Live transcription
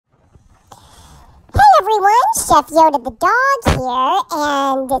Chef Yoda the dog here,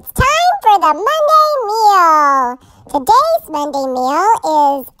 and it's time for the Monday meal. Today's Monday meal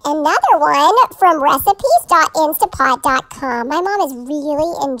is another one from recipes.instapot.com. My mom is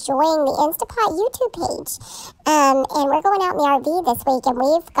really enjoying the Instapot YouTube page, and we're going out in the RV this week, and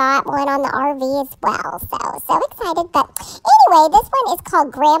we've got one on the RV as well, so excited. But anyway, this one is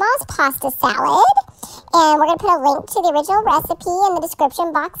called Grandma's Pasta Salad. And we're going to put a link to the original recipe in the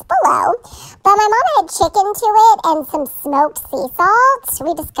description box below. But my mom added chicken to it and some smoked sea salt.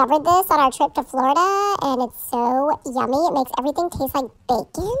 We discovered this on our trip to Florida, and it's so yummy. It makes everything taste like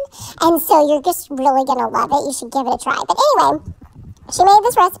bacon. And so you're just really going to love it. You should give it a try. But anyway, she made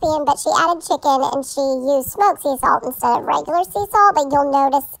this recipe, but she added chicken and she used smoked sea salt instead of regular sea salt. But you'll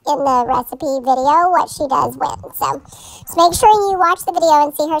notice in the recipe video what she does with. So just make sure you watch the video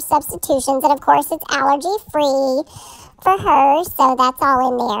and see her substitutions. And of course, it's allergy free for her, so that's all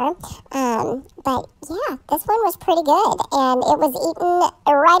in there. But yeah, this one was pretty good, and it was eaten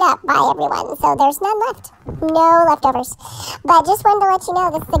right up by everyone. So there's none left, no leftovers. But just wanted to let you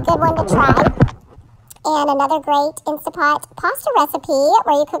know this is a good one to try. And another great Instapot pasta recipe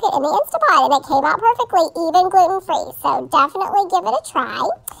where you cook it in the Instapot, and it came out perfectly, even gluten-free. So definitely give it a try.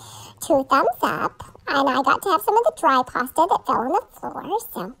 2 thumbs up. And I got to have some of the dry pasta that fell on the floor,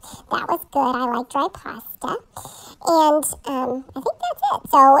 so that was good. I like dry pasta. And I think that's it.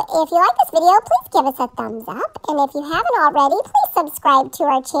 So if you like this video, please give us a thumbs up. And if you haven't already, please subscribe to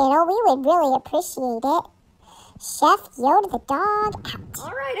our channel. We would really appreciate it. Chef Yoda the dog out. All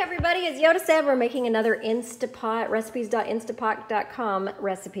right, everybody, as Yoda said, we're making another Instapot, recipes.instapot.com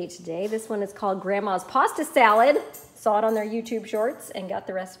recipe today. This one is called Grandma's Pasta Salad. Saw it on their YouTube shorts and got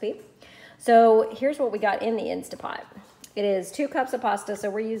the recipe. So here's what we got in the Instapot. It is 2 cups of pasta,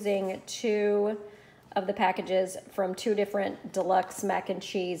 so we're using 2 of the packages from 2 different deluxe mac and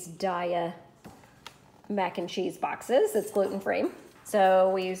cheese Daiya mac and cheese boxes. It's gluten-free.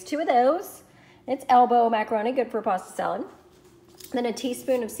 So we use 2 of those. It's elbow macaroni, good for pasta salad. Then a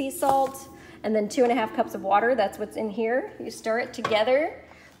teaspoon of sea salt, and then 2.5 cups of water. That's what's in here. You stir it together.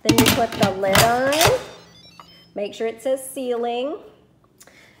 Then you put the lid on. Make sure it says sealing.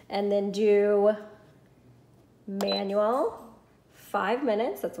 And then do manual, 5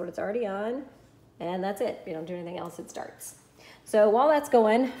 minutes. That's what it's already on. And that's it. You don't do anything else, it starts. So while that's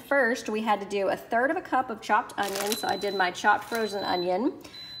going, first we had to do 1/3 cup of chopped onion. So I did my chopped frozen onion.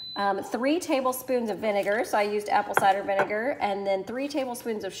 3 tablespoons of vinegar, so I used apple cider vinegar, and then 3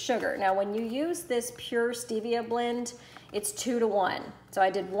 tablespoons of sugar. Now when you use this pure stevia blend, it's 2 to 1. So I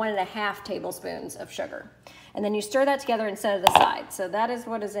did 1.5 tablespoons of sugar. And then you stir that together and set it aside. So that is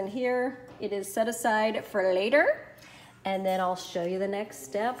what is in here. It is set aside for later. And then I'll show you the next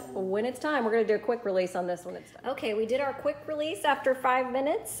step when it's time. We're gonna do a quick release on this when it's done. Okay, we did our quick release after 5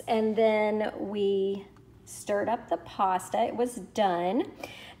 minutes, and then we stirred up the pasta. It was done.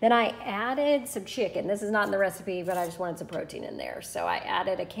 Then I added some chicken. This is not in the recipe, but I just wanted some protein in there. So I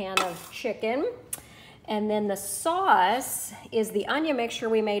added a can of chicken. And then the sauce is the onion mixture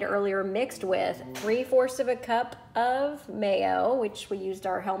we made earlier mixed with 3/4 cup of mayo, which we used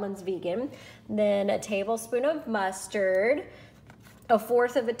our Hellmann's vegan. Then a tablespoon of mustard,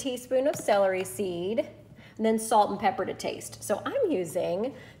 1/4 teaspoon of celery seed, and then salt and pepper to taste. So I'm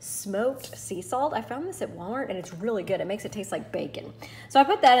using smoked sea salt. I found this at Walmart and it's really good. It makes it taste like bacon. So I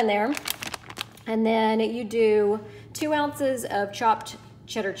put that in there. And then you do 2 ounces of chopped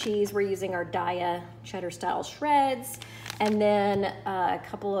cheddar cheese. We're using our Daiya cheddar style shreds. And then a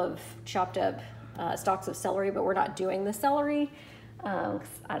couple of chopped up stalks of celery, but we're not doing the celery. I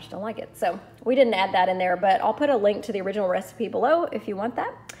just don't like it. So we didn't add that in there, but I'll put a link to the original recipe below if you want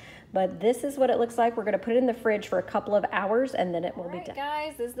that. But this is what it looks like. We're gonna put it in the fridge for a couple of hours and then it will be done.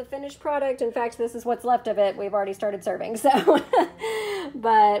 Guys, this is the finished product. In fact, this is what's left of it. We've already started serving, so.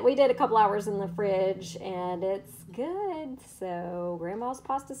 But we did a couple hours in the fridge and it's good. So Grandma's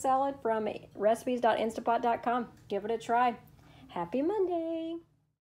Pasta Salad from recipes.instapot.com. Give it a try. Happy Monday.